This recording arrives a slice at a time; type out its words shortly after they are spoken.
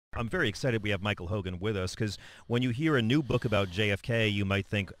I'm very excited we have Michael Hogan with us because when you hear a new book about JFK, you might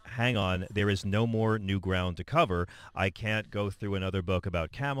think, hang on, there is no more new ground to cover. I can't go through another book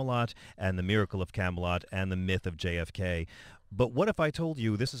about Camelot and the miracle of Camelot and the myth of JFK. But what if I told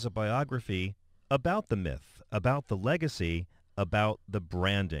you this is a biography about the myth, about the legacy, about the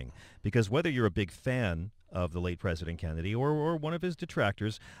branding? Because whether you're a big fan of the late President Kennedy or one of his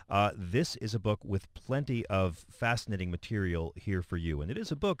detractors, this is a book with plenty of fascinating material here for you. And it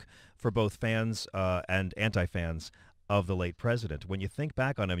is a book for both fans and anti-fans of the late president. When you think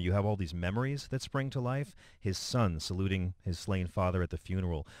back on him, you have all these memories that spring to life. His son saluting his slain father at the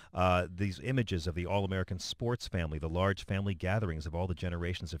funeral. These images of the all-American sports family, the large family gatherings of all the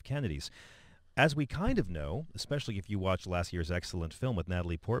generations of Kennedys. As we kind of know, especially if you watch last year's excellent film with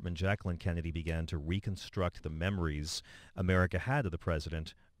Natalie Portman, Jacqueline Kennedy began to reconstruct the memories America had of the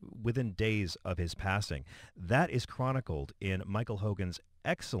president within days of his passing. That is chronicled in Michael Hogan's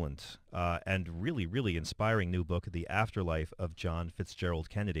excellent and really, really inspiring new book, The Afterlife of John Fitzgerald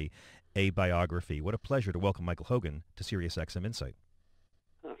Kennedy, a biography. What a pleasure to welcome Michael Hogan to SiriusXM Insight.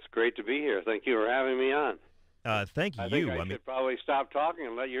 It's great to be here. Thank you for having me on. Thank you. I think I should probably stop talking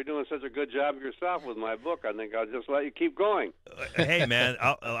and let you're doing such a good job yourself with my book. I think I'll just let you keep going. Hey, man,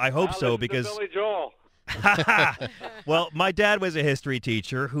 I hope so because Billy Joel. Well, my dad was a history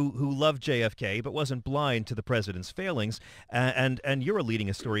teacher who loved JFK but wasn't blind to the president's failings, and you're a leading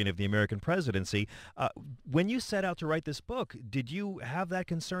historian of the American presidency. When you set out to write this book, did you have that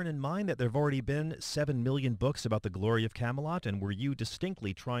concern in mind that there have already been 7 million books about the glory of Camelot, and were you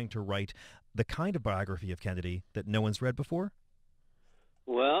distinctly trying to write the kind of biography of Kennedy that no one's read before?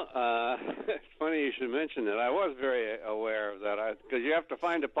 Well, it's funny you should mention that. I was very aware of that because you have to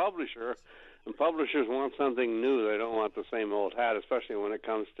find a publisher. And publishers want something new. They don't want the same old hat, especially when it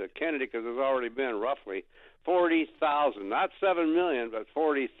comes to Kennedy, because there's already been roughly 40,000, not 7 million, but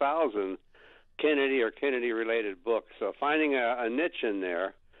 40,000 Kennedy or Kennedy-related books. So finding a niche in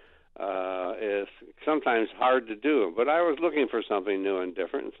there is sometimes hard to do. But I was looking for something new and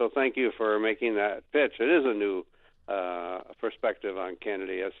different, and so thank you for making that pitch. It is a new perspective on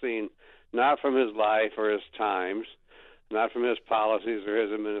Kennedy, as seen not from his life or his times, not from his policies or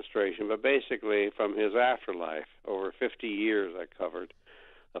his administration, but basically from his afterlife. Over 50 years I covered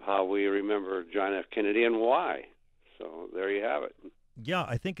of how we remember John F. Kennedy and why. So there you have it. Yeah,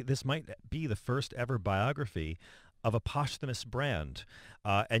 I think this might be the first ever biography of a posthumous brand.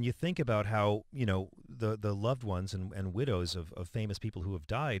 And you think about how, you know, the loved ones and widows of famous people who have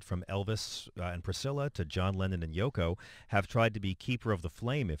died, from Elvis and Priscilla to John Lennon and Yoko, have tried to be keeper of the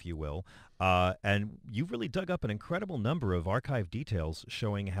flame, if you will. And you've really dug up an incredible number of archive details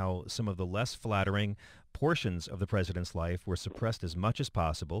showing how some of the less flattering portions of the president's life were suppressed as much as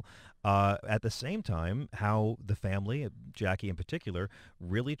possible. At the same time, how the family, Jackie in particular,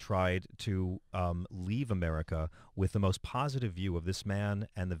 really tried to leave America with the most positive view of this man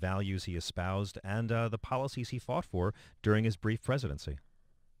and the values he espoused and the policies he fought for during his brief presidency.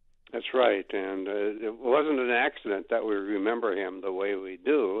 That's right, and it wasn't an accident that we remember him the way we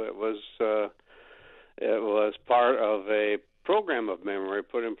do. It was part of a program of memory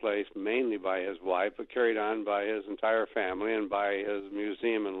put in place mainly by his wife, but carried on by his entire family and by his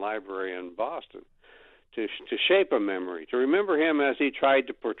museum and library in Boston, to shape a memory, to remember him as he tried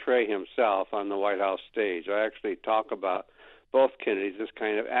to portray himself on the White House stage. I actually talk about both Kennedys as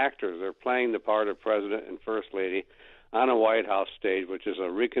kind of actors. They're playing the part of President and First Lady on a White House stage, which is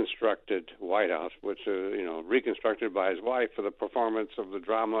a reconstructed White House, which is, reconstructed by his wife for the performance of the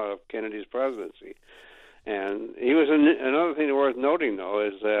drama of Kennedy's presidency. And he was another thing worth noting, though,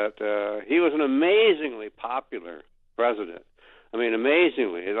 is that he was an amazingly popular president. I mean,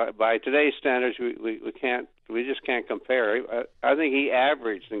 amazingly. By today's standards, we just can't compare. I think he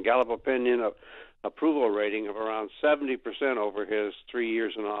averaged, in Gallup opinion, approval rating of around 70% over his 3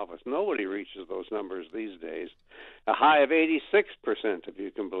 years in office. Nobody reaches those numbers these days. A high of 86%, if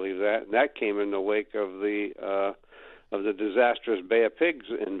you can believe that. And that came in the wake of the disastrous Bay of Pigs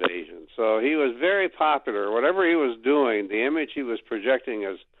invasion. So he was very popular. Whatever he was doing, the image he was projecting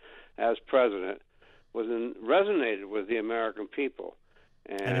as president resonated with the American people.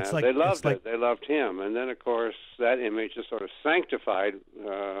 And it's like, they loved it. They loved him. And then, of course, that image is sort of sanctified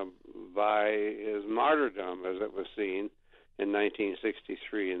by his martyrdom, as it was seen in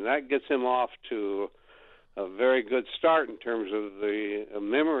 1963. And that gets him off to a very good start in terms of the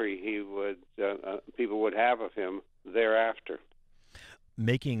memory people would have of him thereafter.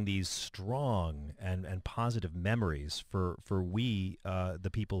 making these strong and positive memories for we, the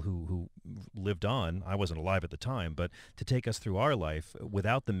people who lived on. I wasn't alive at the time, but to take us through our life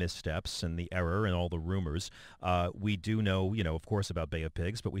without the missteps and the error and all the rumors. We do know, of course, about Bay of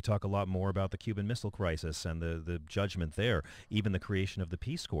Pigs, but we talk a lot more about the Cuban Missile Crisis and the judgment there, even the creation of the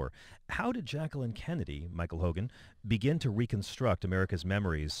Peace Corps. How did Jacqueline Kennedy, Michael Hogan, begin to reconstruct America's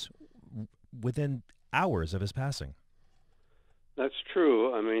memories within hours of his passing? That's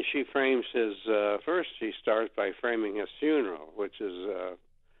true. I mean, she frames his, first she starts by framing his funeral, which is,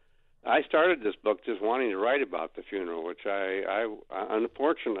 I started this book just wanting to write about the funeral, which I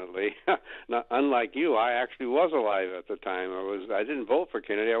unfortunately, not, unlike you, I actually was alive at the time. I didn't vote for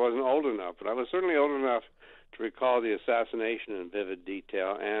Kennedy. I wasn't old enough, but I was certainly old enough to recall the assassination in vivid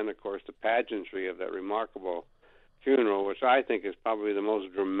detail and, of course, the pageantry of that remarkable funeral, which I think is probably the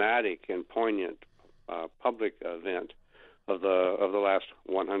most dramatic and poignant public event of the last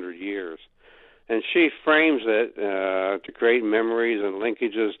 100 years. And she frames it to create memories and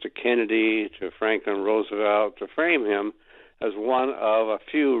linkages to Kennedy, to Franklin Roosevelt, to frame him as one of a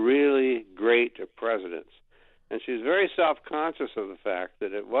few really great presidents. And she's very self-conscious of the fact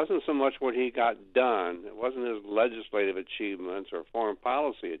that it wasn't so much what he got done, it wasn't his legislative achievements or foreign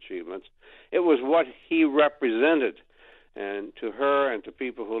policy achievements, it was what he represented. And to her and to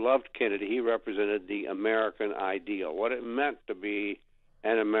people who loved Kennedy, he represented the American ideal, what it meant to be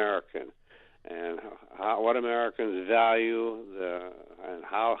an American, and what Americans value, and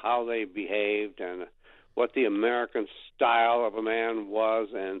how they behaved, and what the American style of a man was,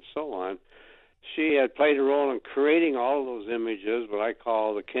 and so on. She had played a role in creating all of those images, what I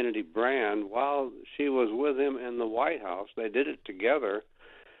call the Kennedy brand, while she was with him in the White House. They did it together,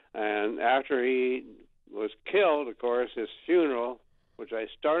 and after he was killed, of course, his funeral, which I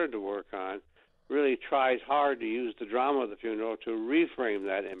started to work on, really tries hard to use the drama of the funeral to reframe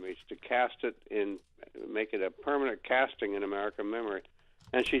that image, to cast it in, make it a permanent casting in American memory.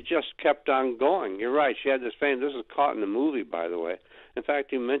 And she just kept on going. You're right. She had this fame. This is caught in the movie, by the way. In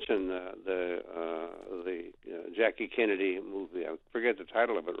fact, you mentioned the Jackie Kennedy movie. I forget the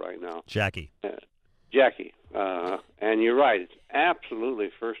title of it right now. Jackie. Jackie. And you're right. It's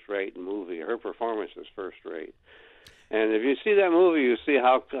absolutely first-rate movie. Her performance is first-rate. And if you see that movie, you see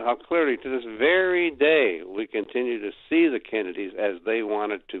how clearly, to this very day, we continue to see the Kennedys as they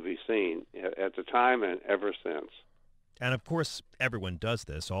wanted to be seen at the time and ever since. And of course, everyone does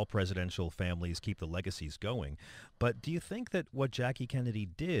this. All presidential families keep the legacies going. But do you think that what Jackie Kennedy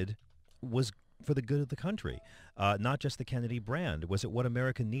did was for the good of the country, not just the Kennedy brand? Was it what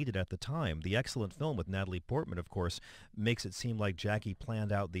America needed at the time? The excellent film with Natalie Portman, of course, makes it seem like Jackie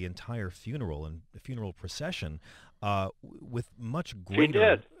planned out the entire funeral and the funeral procession with much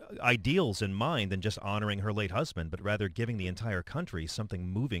greater ideals in mind than just honoring her late husband, but rather giving the entire country something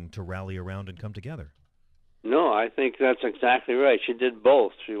moving to rally around and come together. No, I think that's exactly right. She did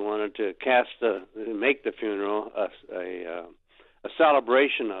both. She wanted to make the funeral a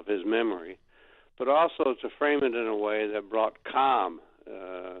celebration of his memory, but also to frame it in a way that brought calm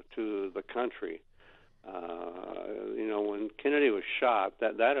to the country. When Kennedy was shot,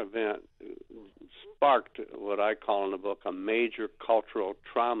 that event sparked what I call in the book a major cultural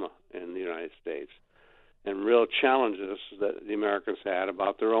trauma in the United States, and real challenges that the Americans had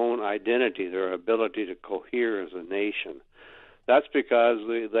about their own identity, their ability to cohere as a nation. That's because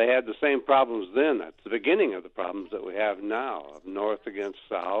they had the same problems then. That's the beginning of the problems that we have now, of North against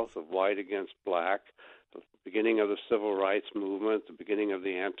South, of white against black, the beginning of the Civil Rights Movement, the beginning of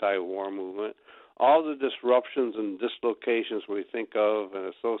the anti-war movement. All the disruptions and dislocations we think of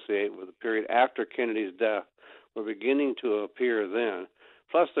and associate with the period after Kennedy's death were beginning to appear then.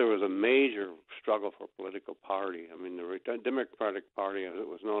 Plus, there was a major struggle for political party. I mean, the Democratic Party, as it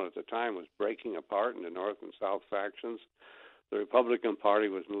was known at the time, was breaking apart into North and South factions. The Republican Party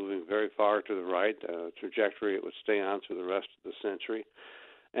was moving very far to the right, a trajectory it would stay on through the rest of the century.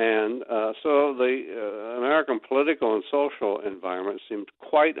 And so the American political and social environment seemed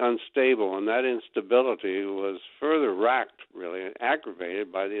quite unstable, and that instability was further racked, really, and aggravated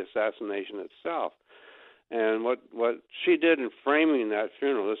by the assassination itself. And what she did in framing that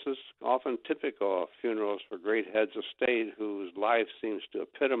funeral, this is often typical of funerals for great heads of state whose life seems to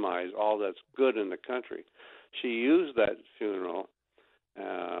epitomize all that's good in the country. She used that funeral,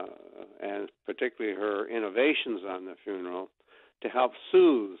 and particularly her innovations on the funeral, to help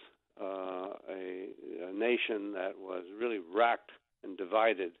soothe a nation that was really racked and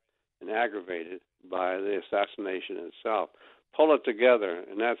divided and aggravated by the assassination itself. Pull it together.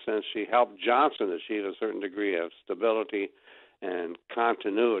 In that sense, she helped Johnson achieve a certain degree of stability and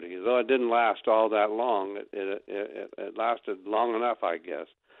continuity. Though it didn't last all that long, it lasted long enough, I guess,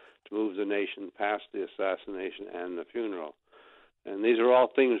 to move the nation past the assassination and the funeral. And these are all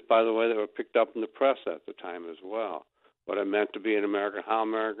things, by the way, that were picked up in the press at the time as well. What it meant to be an American, how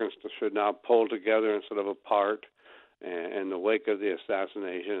Americans should now pull together instead of apart in the wake of the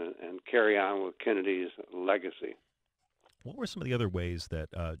assassination and carry on with Kennedy's legacy. What were some of the other ways that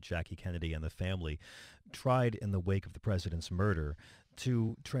Jackie Kennedy and the family tried in the wake of the president's murder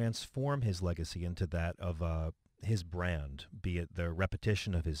to transform his legacy into that of his brand, be it the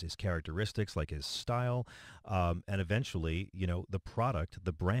repetition of his characteristics, like his style, and eventually, the product,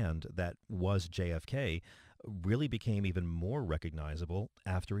 the brand that was JFK really became even more recognizable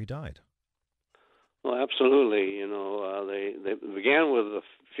after he died? Well, absolutely. They began with the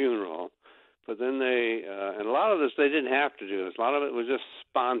funeral, but then and a lot of this they didn't have to do. A lot of it was just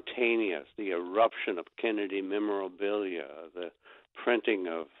spontaneous. The eruption of Kennedy memorabilia, the printing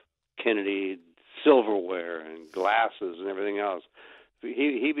of Kennedy silverware and glasses and everything else.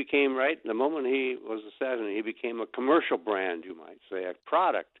 He became, right, the moment he was assassinated, he became a commercial brand, you might say, a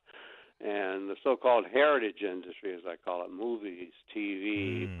product. And the so-called heritage industry, as I call it, movies,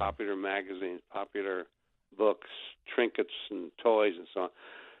 TV, popular magazines, popular books, trinkets and toys and so on,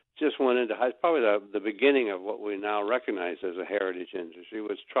 just went into probably the beginning of what we now recognize as a heritage industry,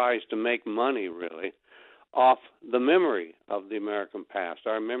 which tries to make money, really, off the memory of the American past,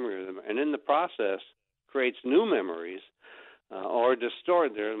 our memory of them, and in the process creates new memories or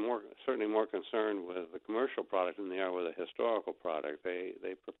distort. They're certainly more concerned with the commercial product than they are with a historical product.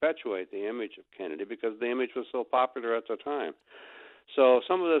 They perpetuate the image of Kennedy because the image was so popular at the time. So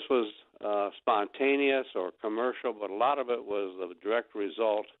some of this was spontaneous or commercial, but a lot of it was the direct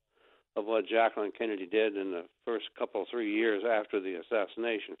result of what Jacqueline Kennedy did in the first 3 years after the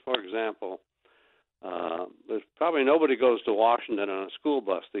assassination. For example, there's probably nobody goes to Washington on a school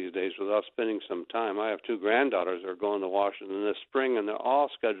bus these days without spending some time. I have 2 granddaughters that are going to Washington this spring, and they're all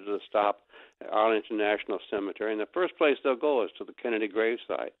scheduled to stop at Arlington National Cemetery. And the first place they'll go is to the Kennedy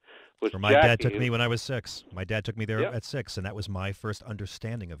gravesite. My dad took me when I was 6. My dad took me there at 6, and that was my first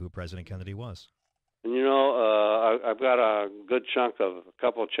understanding of who President Kennedy was. And I've got a good chunk of a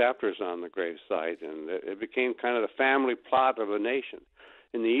couple of chapters on the gravesite, and it became kind of the family plot of a nation.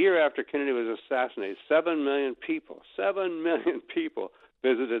 In the year after Kennedy was assassinated, 7 million people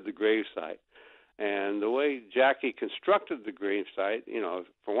visited the gravesite. And the way Jackie constructed the gravesite,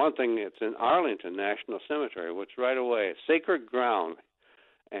 for one thing, it's in Arlington National Cemetery, which right away is sacred ground.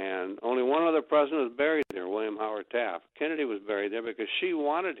 And only one other president was buried there, William Howard Taft. Kennedy was buried there because she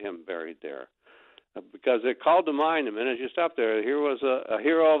wanted him buried there. Because it called to mind a minute as you stop there, here was a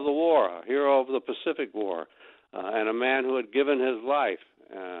hero of the war, a hero of the Pacific War, and a man who had given his life,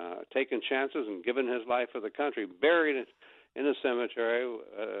 taken chances and given his life for the country, buried in the cemetery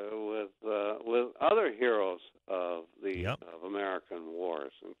with other heroes of of American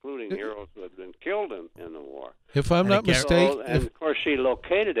wars, including heroes who had been killed in the war. If I'm not mistaken, and of course she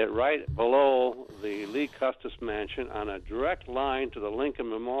located it right below the Lee Custis Mansion on a direct line to the Lincoln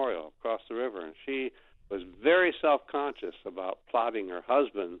Memorial across the river, and she was very self-conscious about plotting her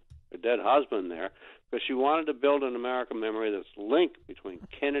dead husband there, because she wanted to build an American memory that's linked between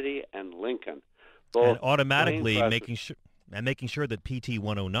Kennedy and Lincoln. And automatically making sure that PT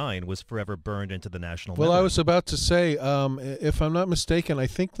 109 was forever burned into the national memory. Well, I was about to say, if I'm not mistaken, I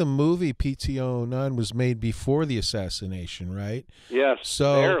think the movie PT 109 was made before the assassination, right? Yes,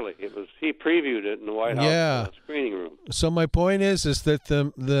 barely. He previewed it in the White House screening room. So my point is that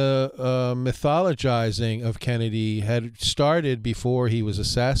the mythologizing of Kennedy had started before he was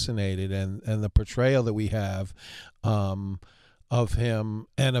assassinated, and the portrayal that we have of him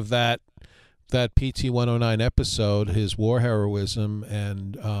and of that PT 109 episode, his war heroism,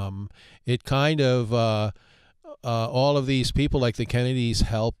 and it kind of all of these people like the Kennedys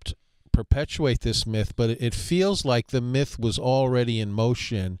helped perpetuate this myth, but it feels like the myth was already in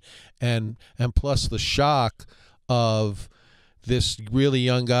motion, and plus the shock of this really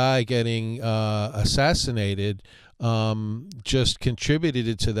young guy getting assassinated just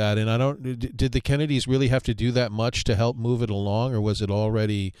contributed to that. And did the Kennedys really have to do that much to help move it along, or was it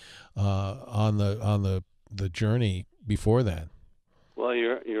already on the journey before that? Well,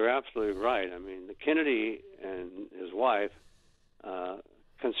 you're absolutely right. I mean, Kennedy and his wife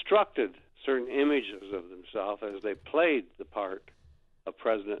constructed certain images of themselves as they played the part of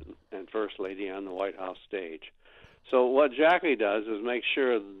President and First Lady on the White House stage. So what Jackie does is make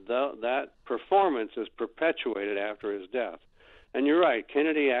sure that performance is perpetuated after his death. And you're right,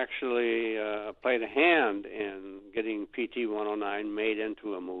 Kennedy actually played a hand in getting PT 109 made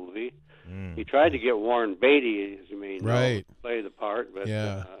into a movie. He tried to get Warren Beatty, as you may know, Right. to play the part, but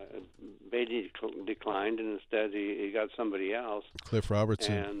Yeah. Beatty declined, and instead he got somebody else. Cliff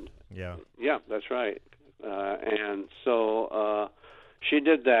Robertson. And Yeah, that's right. And so she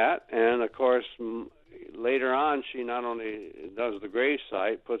did that, and of course later on she not only does the grave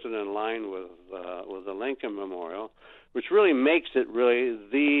site, puts it in line with the Lincoln Memorial, which really makes it really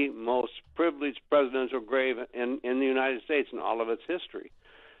the most privileged presidential grave in the United States in all of its history.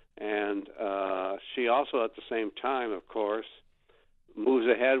 And she also, at the same time, of course, moves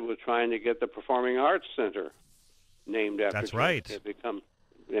ahead with trying to get the Performing Arts Center named after. That's right.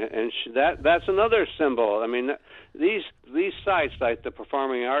 And that's another symbol. I mean, these sites, like the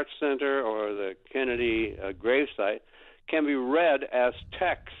Performing Arts Center or the Kennedy grave site, can be read as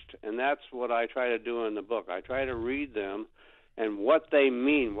text, and that's what I try to do in the book. I try to read them and what they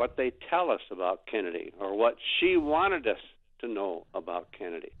mean, what they tell us about Kennedy, or what she wanted us to know about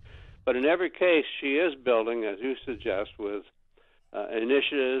Kennedy. But in every case, she is building, as you suggest, with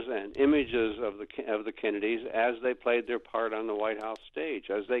initiatives and images of the Kennedys as they played their part on the White House stage,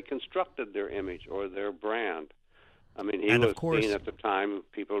 as they constructed their image or their brand. I mean, he was seen at the time.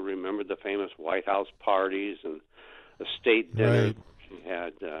 People remembered the famous White House parties and the state dinners. Right. She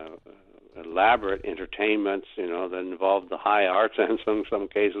had elaborate entertainments, that involved the high arts and in some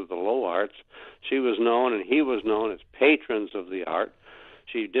cases the low arts. She was known, and he was known, as patrons of the art.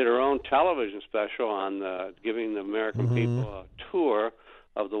 She did her own television special on giving the American people a tour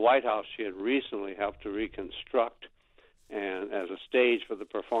of the White House she had recently helped to reconstruct, and as a stage for the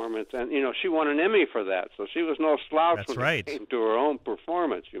performance. And, she won an Emmy for that, so she was no slouch it came to her own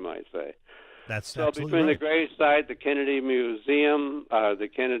performance, you might say. That's so between the grave site, the Kennedy Museum, the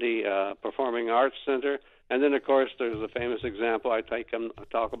Kennedy Performing Arts Center, and then, of course, there's a famous example I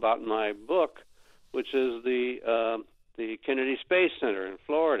talk about in my book, which is the Kennedy Space Center in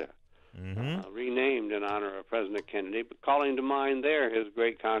Florida, renamed in honor of President Kennedy, but calling to mind there his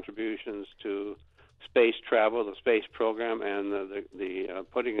great contributions to space travel, the space program, and the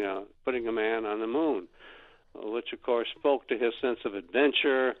putting a man on the moon, which, of course, spoke to his sense of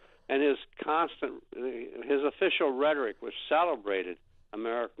adventure and his official rhetoric, which celebrated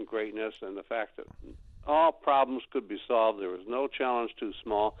American greatness and the fact that all problems could be solved. There was no challenge too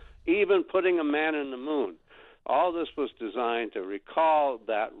small, even putting a man in the moon. All this was designed to recall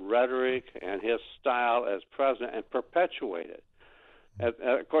that rhetoric and his style as president and perpetuate it.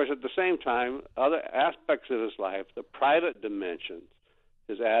 Of course, at the same time, other aspects of his life, the private dimensions,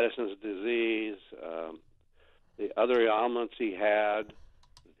 his Addison's disease, the other ailments he had,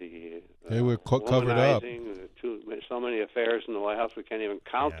 they were covered up. So many affairs in the White House, we can't even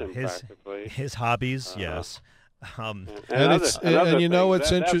count them practically. His hobbies, yes. And what's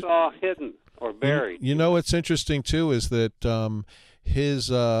interesting. That's all hidden or buried. What's interesting too is that his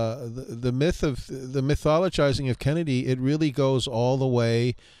the mythologizing of Kennedy, it really goes all the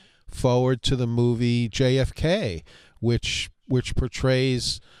way forward to the movie JFK, which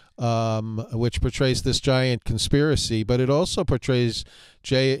portrays this giant conspiracy, but it also portrays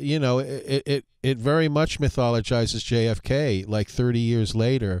it very much mythologizes JFK, like 30 years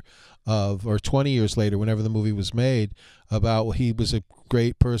later or 20 years later, whenever the movie was made, about he was a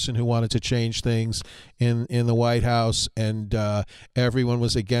great person who wanted to change things in the White House, and everyone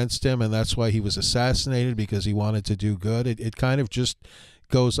was against him, and that's why he was assassinated, because he wanted to do good. It kind of just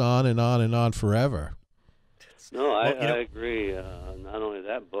goes on and on and on forever. No, I agree. Not only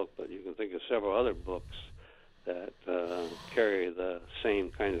that book, but you can think of several other books that carry the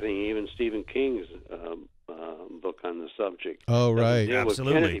same kind of thing. Even Stephen King's book on the subject. Oh, right.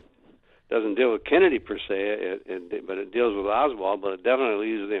 Absolutely. Doesn't deal with Kennedy per se, but it deals with Oswald, but it definitely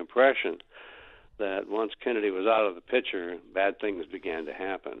leaves the impression that once Kennedy was out of the picture, bad things began to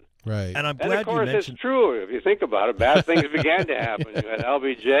happen. Right. And I'm glad of course, you mentioned... it's true. If you think about it, bad things began to happen. You had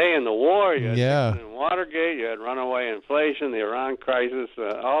LBJ and the war, you had Nixon and Watergate, you had runaway inflation, the Iran crisis,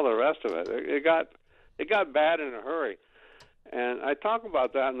 all the rest of it. It got bad in a hurry. And I talk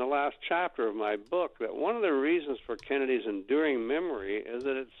about that in the last chapter of my book, that one of the reasons for Kennedy's enduring memory is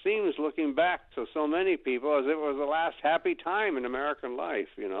that it seems, looking back to so many people, as it was the last happy time in American life,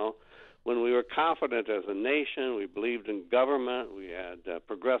 when we were confident as a nation, we believed in government, we had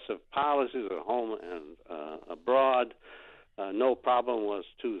progressive policies at home and abroad. No problem was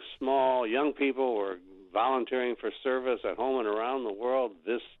too small. Young people were volunteering for service at home and around the world,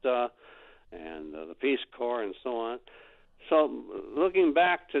 VISTA and the Peace Corps and so on. So looking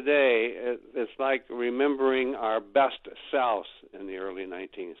back today, it's like remembering our best selves in the early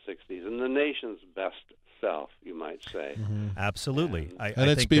 1960s and the nation's best self, you might say. Mm-hmm. Absolutely. And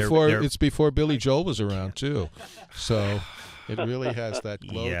it's before Billy Joel was around too, so it really has that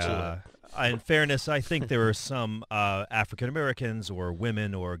glow to it. In fairness, I think there are some African Americans or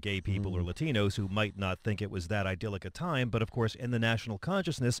women or gay people or Latinos who might not think it was that idyllic a time, but of course in the national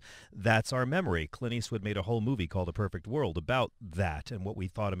consciousness, that's our memory. Clint Eastwood made a whole movie called A Perfect World about that and what we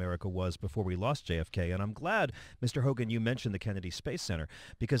thought America was before we lost JFK. And I'm glad, Mr. Hogan, you mentioned the Kennedy Space Center,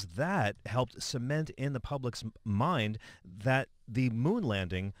 because that helped cement in the public's mind that the moon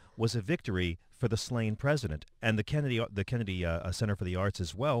landing was a victory for the slain president, and the Kennedy Center for the Arts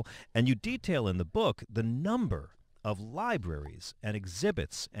as well. And you detail in the book the number of libraries and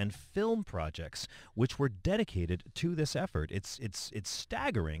exhibits and film projects which were dedicated to this effort. It's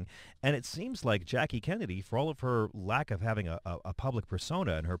staggering, and it seems like Jackie Kennedy, for all of her lack of having a public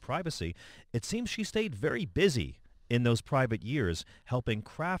persona and her privacy, it seems she stayed very busy in those private years helping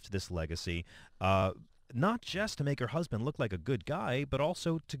craft this legacy. Not just to make her husband look like a good guy, but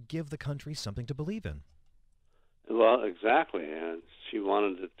also to give the country something to believe in. Well, exactly. And she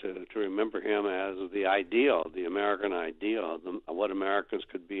wanted to remember him as the ideal, the American ideal, what Americans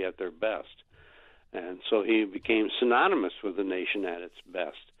could be at their best. And so he became synonymous with the nation at its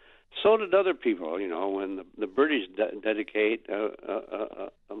best. So did other people. You know, when the British dedicate a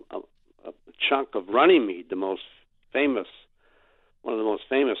chunk of Runnymede, one of the most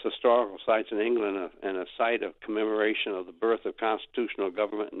famous historical sites in England, and a site of commemoration of the birth of constitutional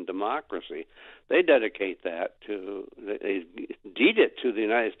government and democracy, they dedicate that they deed it to the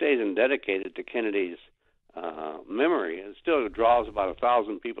United States and dedicate it to Kennedy's memory. It still draws about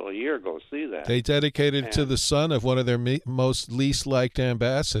 1,000 people a year go see that. They dedicated it to the son of one of their most least liked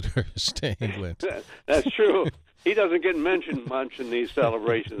ambassadors to England. That's true. He doesn't get mentioned much in these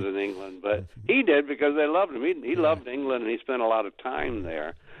celebrations in England, but he did because they loved him. He loved England, and he spent a lot of time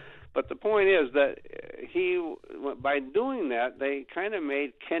there. But the point is that by doing that, they kind of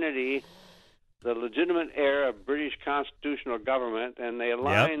made Kennedy the legitimate heir of British constitutional government, and they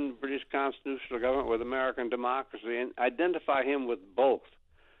aligned British constitutional government with American democracy and identify him with both.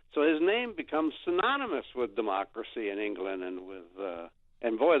 So his name becomes synonymous with democracy in England and with...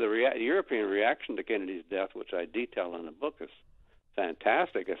 And boy, the European reaction to Kennedy's death, which I detail in the book, is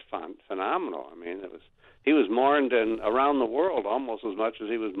fantastic. It's phenomenal. I mean, he was mourned around the world almost as much as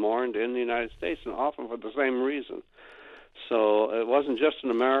he was mourned in the United States, and often for the same reason. So it wasn't just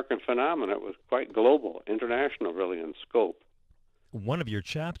an American phenomenon. It was quite global, international, really, in scope. One of your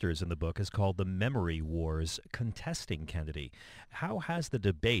chapters in the book is called The Memory Wars, Contesting Kennedy. How has the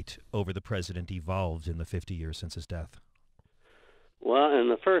debate over the president evolved in the 50 years since his death? Well, in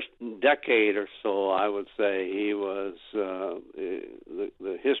the first decade or so, I would say he was the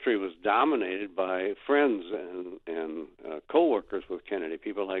history was dominated by friends and co-workers with Kennedy,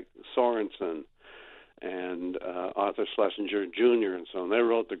 people like Sorensen and Arthur Schlesinger Jr. and so on. They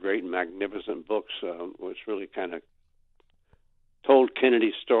wrote the great, magnificent books, which really kind of told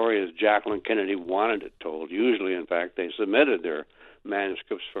Kennedy's story as Jacqueline Kennedy wanted it told. Usually, in fact, they submitted their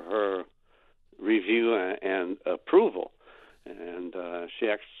manuscripts for her review and approval. And she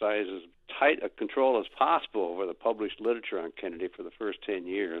exercised as tight a control as possible over the published literature on Kennedy for the first 10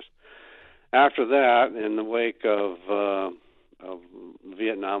 years. After that, in the wake of the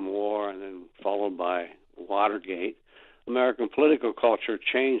Vietnam War and then followed by Watergate, American political culture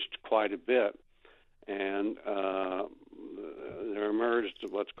changed quite a bit. And there emerged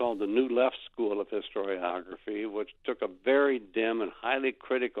what's called the New Left School of Historiography, which took a very dim and highly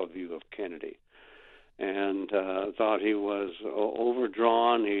critical view of Kennedy, and thought he was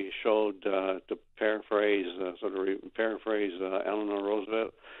overdrawn. He showed, to paraphrase Eleanor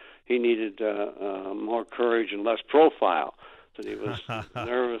Roosevelt, he needed more courage and less profile. That he was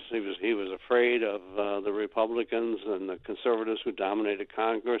nervous. He was afraid of the Republicans and the conservatives who dominated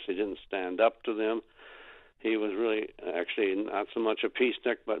Congress. He didn't stand up to them. He was really actually not so much a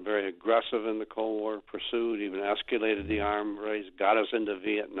peacenik, but very aggressive in the Cold War pursuit, even escalated the arms race, got us into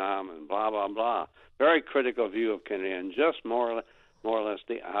Vietnam, and blah, blah, blah. Very critical view of Kennedy, and just more or less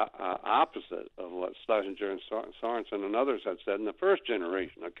the opposite of what Schlesinger and Sorensen and others had said in the first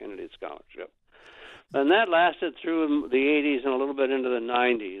generation of Kennedy scholarship. And that lasted through the 80s and a little bit into the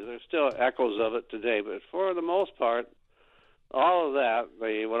 90s. There's still echoes of it today, but for the most part, all of that,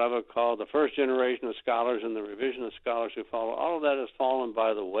 what I would call the first generation of scholars and the revisionist scholars who follow, all of that has fallen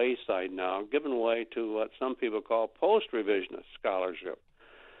by the wayside now, given way to what some people call post-revisionist scholarship.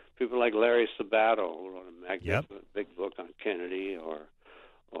 People like Larry Sabato, who wrote a magnificent big book on Kennedy, or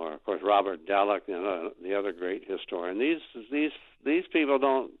of course Robert Dallek, the other great historian. These people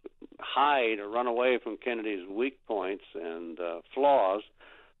don't hide or run away from Kennedy's weak points and flaws.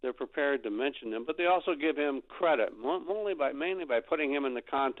 They're prepared to mention them, but they also give him credit, mainly by putting him in the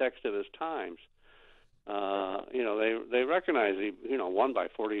context of his times. they recognize he, won by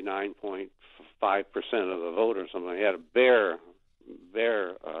 49.5% of the vote or something. He had a bare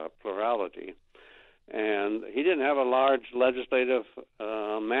plurality. And he didn't have a large legislative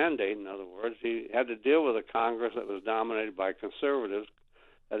mandate. In other words, he had to deal with a Congress that was dominated by conservatives,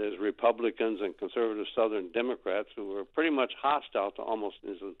 that is, Republicans and conservative Southern Democrats, who were pretty much hostile to almost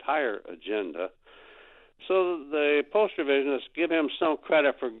his entire agenda. So the post-revisionists give him some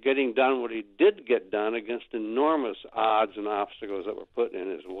credit for getting done what he did get done against enormous odds and obstacles that were put in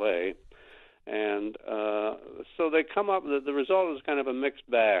his way. And so they come up, the result is kind of a mixed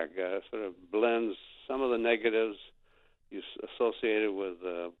bag, sort of blends some of the negatives associated with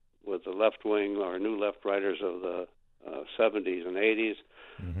the left wing or new left writers of the 70s and 80s,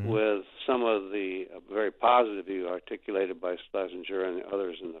 with some of the very positive view articulated by Schlesinger and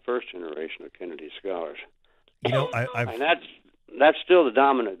others in the first generation of Kennedy scholars. And that's still the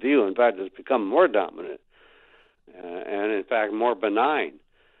dominant view. In fact, it's become more dominant and, in fact, more benign.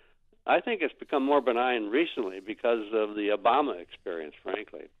 I think it's become more benign recently because of the Obama experience,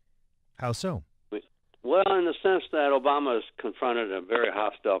 frankly. How so? Well, in the sense that Obama has confronted a very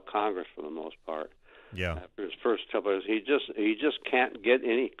hostile Congress for the most part. Yeah. After his first couple of years, he just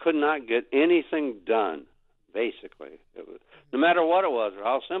could not get anything done. Basically, no matter what it was, or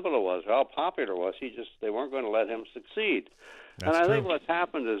how simple it was, or how popular it was, they weren't going to let him succeed. That's and I true. think what's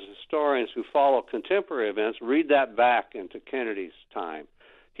happened is historians who follow contemporary events read that back into Kennedy's time.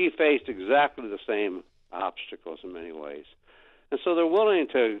 He faced exactly the same obstacles in many ways, and so they're willing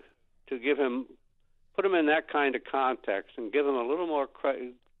to put him in that kind of context and give him a little more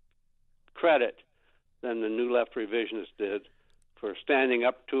credit than the New Left revisionists did for standing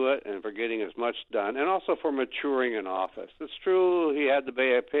up to it and for getting as much done, and also for maturing in office. It's true he had the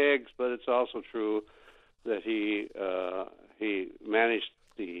Bay of Pigs, but it's also true that he managed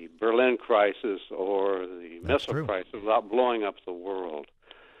the Berlin crisis or the missile crisis without blowing up the world.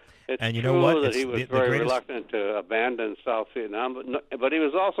 It's and you true know what? that he was very reluctant to abandon South Vietnam, but he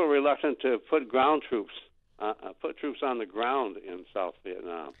was also reluctant to put troops on the ground in South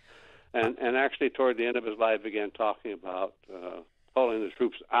Vietnam. And actually, toward the end of his life, began talking about pulling the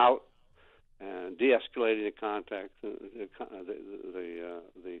troops out and de-escalating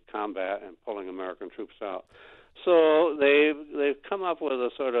the combat and pulling American troops out. So they've come up with a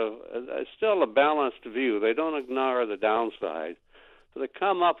sort of still a balanced view. They don't ignore the downside, but they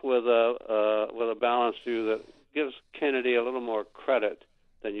come up with a balanced view that gives Kennedy a little more credit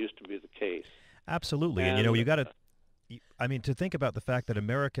than used to be the case. Absolutely, and you got to. I mean, to think about the fact that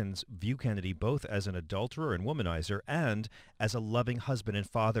Americans view Kennedy both as an adulterer and womanizer and as a loving husband and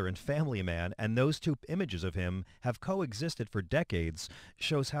father and family man, and those two images of him have coexisted for decades,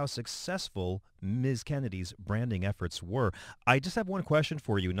 shows how successful Ms. Kennedy's branding efforts were. I just have one question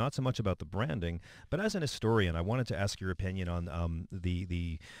for you, not so much about the branding, but as an historian, I wanted to ask your opinion on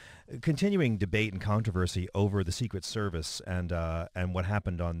the continuing debate and controversy over the Secret Service and what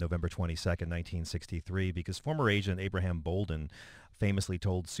happened on November 22nd, 1963, because former agent Abraham Bolden famously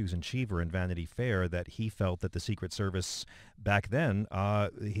told Susan Cheever in Vanity Fair that he felt that the Secret Service back then,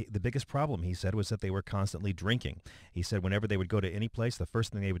 the biggest problem, he said, was that they were constantly drinking. He said whenever they would go to any place, the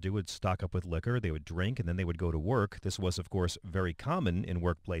first thing they would do would stock up with liquor, they would drink, and then they would go to work. This was, of course, very common in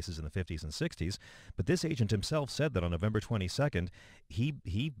workplaces in the 50s and 60s. But this agent himself said that on November 22nd,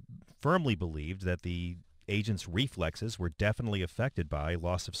 he firmly believed that the agent's reflexes were definitely affected by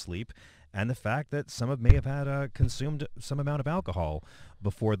loss of sleep and the fact that some may have had consumed some amount of alcohol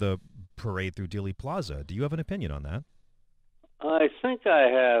before the parade through Dealey Plaza. Do you have an opinion on that? I think I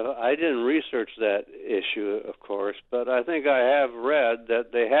have. I didn't research that issue, of course, but I think I have read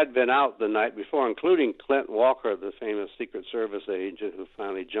that they had been out the night before, including Clint Walker, the famous Secret Service agent who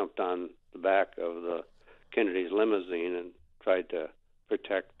finally jumped on the back of the Kennedy's limousine and tried to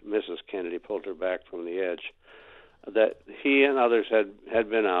protect Mrs. Kennedy, pulled her back from the edge. That he and others had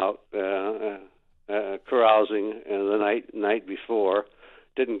been out carousing the night before,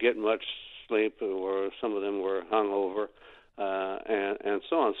 didn't get much sleep, or some of them were hungover, and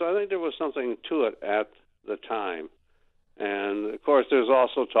so on. So I think there was something to it at the time. And, of course, there's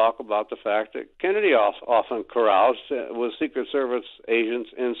also talk about the fact that Kennedy often caroused with Secret Service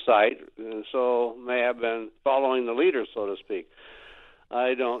agents in sight, and so may have been following the leader, so to speak.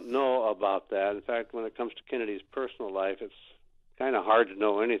 I don't know about that. In fact, when it comes to Kennedy's personal life, it's kind of hard to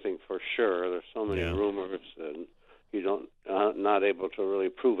know anything for sure. There's so many rumors, and you don't not able to really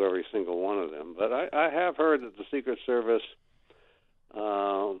prove every single one of them. But I have heard that the Secret Service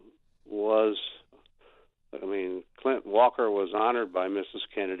Clint Walker was honored by Mrs.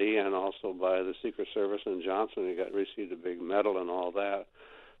 Kennedy and also by the Secret Service and Johnson. He received a big medal and all that.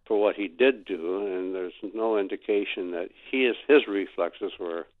 for what he did do, and there's no indication that his reflexes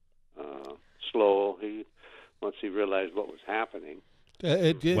were slow. Once he realized what was happening.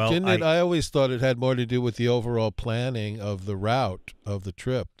 I always thought it had more to do with the overall planning of the route of the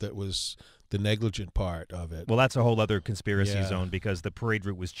trip that was the negligent part of it. Well, that's a whole other conspiracy zone, because the parade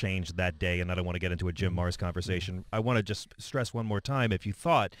route was changed that day, and I don't want to get into a Jim Mars conversation. I want to just stress one more time, if you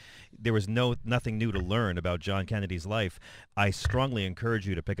thought there was nothing new to learn about John Kennedy's life, I strongly encourage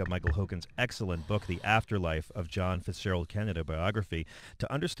you to pick up Michael Hogan's excellent book, The Afterlife of John Fitzgerald Kennedy, biography,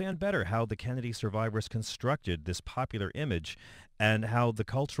 to understand better how the Kennedy survivors constructed this popular image and how the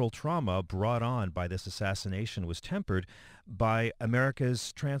cultural trauma brought on by this assassination was tempered by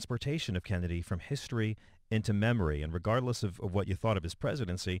America's transportation of Kennedy from history into memory. And regardless of what you thought of his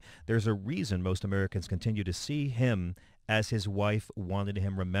presidency, there's a reason most Americans continue to see him as his wife wanted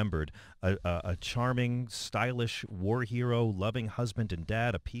him remembered, a charming, stylish war hero, loving husband and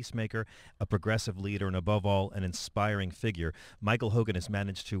dad, a peacemaker, a progressive leader, and above all, an inspiring figure. Michael Hogan has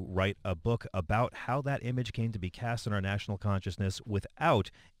managed to write a book about how that image came to be cast in our national consciousness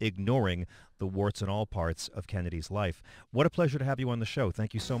without ignoring the warts and all parts of Kennedy's life. What a pleasure to have you on the show.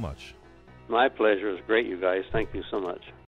 Thank you so much. My pleasure. It's great, you guys. Thank you so much.